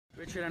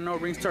Richard, I know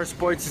Ringstar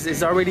Sports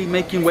is already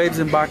making waves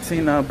in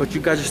boxing, but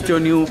you guys are still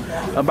new.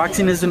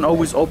 Boxing isn't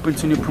always open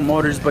to new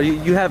promoters, but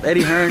you have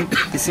Eddie Hearn.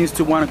 He seems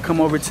to want to come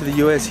over to the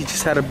U.S. He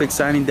just had a big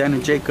signing down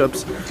in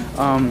Jacobs.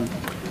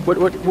 What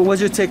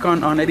was your take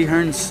on Eddie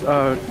Hearn's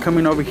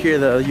coming over here,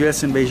 the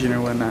U.S. invasion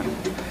or whatnot?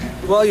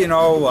 Well, you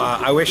know,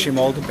 I wish him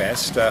all the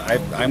best.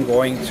 I'm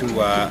going to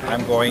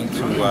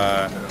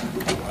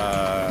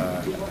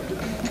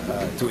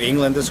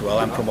England as well.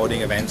 I'm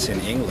promoting events in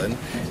England,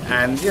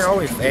 and you know,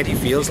 if Eddie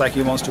feels like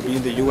he wants to be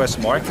in the U.S.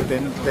 market,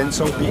 then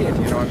so be it.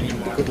 You know, I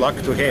mean, good luck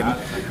to him.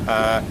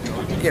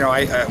 You know,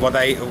 I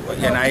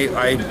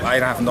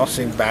have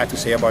nothing bad to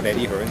say about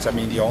Eddie Hearn. I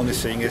mean, the only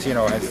thing is, you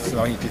know,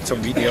 he did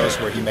some videos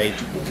where he made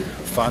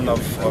fun of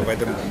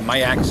whether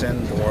my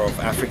accent or of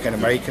African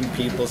American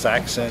people's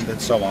accent and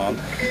so on.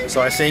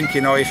 So I think, you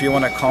know, if you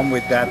want to come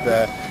with that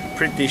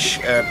British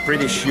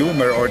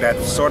humor, or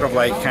that sort of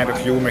like kind of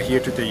humor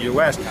here to the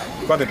US,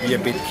 you've got to be a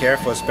bit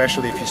careful,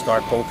 especially if you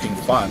start poking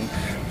fun,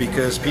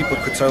 because people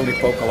could certainly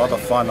poke a lot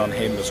of fun on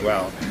him as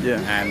well. Yeah.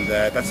 And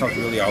that's not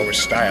really our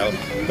style,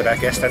 but I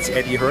guess that's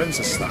Eddie Hearn's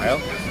style.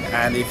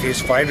 And if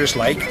his fighters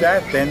like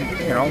that, then,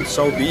 you know,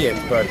 so be it.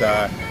 But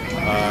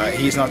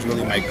he's not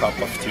really my cup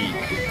of tea.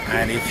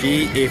 And if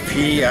he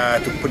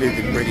to put it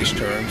in British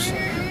terms,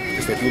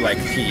 because they do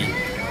like tea.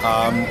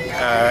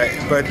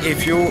 But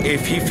if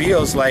he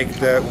feels like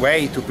the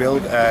way to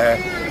build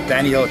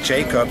Daniel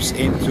Jacobs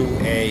into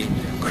a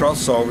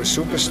crossover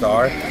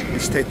superstar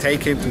is to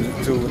take him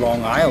to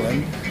Long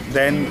Island,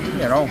 then,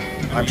 you know,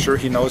 I'm sure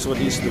he knows what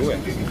he's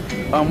doing.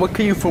 What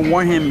can you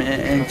forewarn him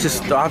and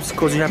just the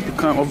obstacles you have to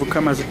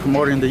overcome as a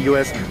promoter in the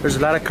U.S.? There's a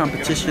lot of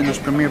competition. There's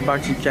Premier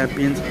Boxing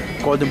Champions,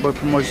 Golden Boy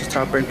Promotions,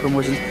 Top Rank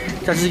Promotions.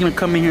 He's just going to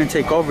come in here and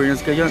take over.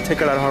 It's going to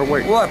take a lot of hard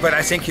work. Well, but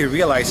I think he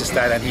realizes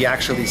that, and he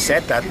actually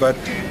said that. But,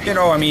 you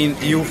know, I mean,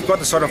 you've got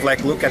to sort of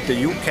like look at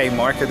the UK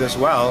market as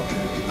well.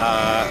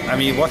 I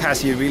mean, what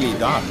has he really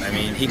done? I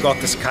mean, he got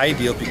the Sky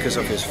deal because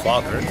of his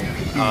father.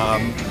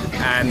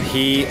 And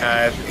he,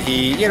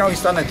 you know,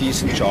 he's done a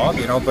decent job,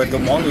 you know, but the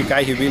one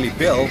guy he really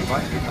built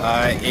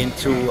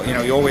into, you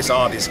know, you always,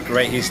 this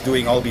great, he's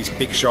doing all these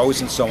big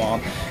shows and so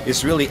on,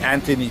 is really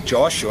Anthony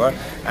Joshua.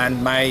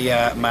 And my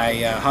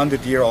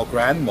 100-year-old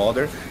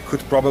grandmother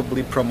could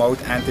probably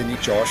promote Anthony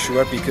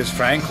Joshua, because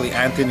frankly,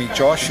 Anthony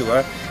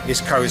Joshua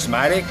is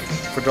charismatic.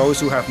 For those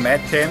who have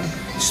met him,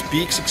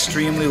 speaks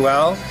extremely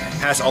well,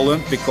 has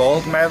Olympic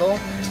gold medal,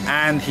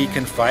 and he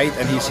can fight,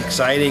 and he's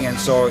exciting. And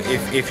so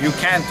if you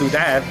can't do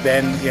that,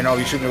 then, you know,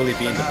 you shouldn't really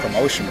be in the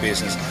promotion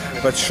business.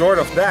 But short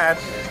of that,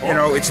 you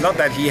know, it's not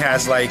that he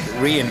has like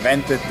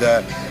reinvented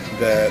the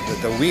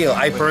wheel.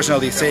 I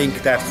personally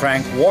think that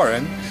Frank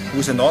Warren,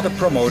 who's another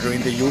promoter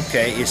in the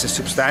UK, is a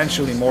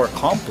substantially more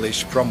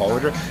accomplished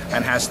promoter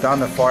and has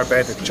done a far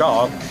better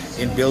job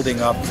in building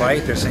up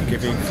fighters and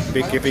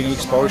giving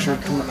exposure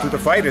to the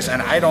fighters.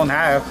 And I don't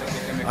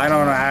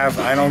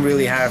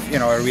really have, you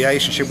know, a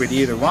relationship with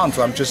either one,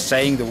 so I'm just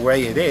saying the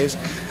way it is.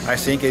 I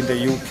think in the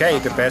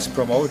UK the best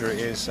promoter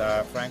is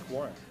Frank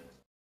Warren.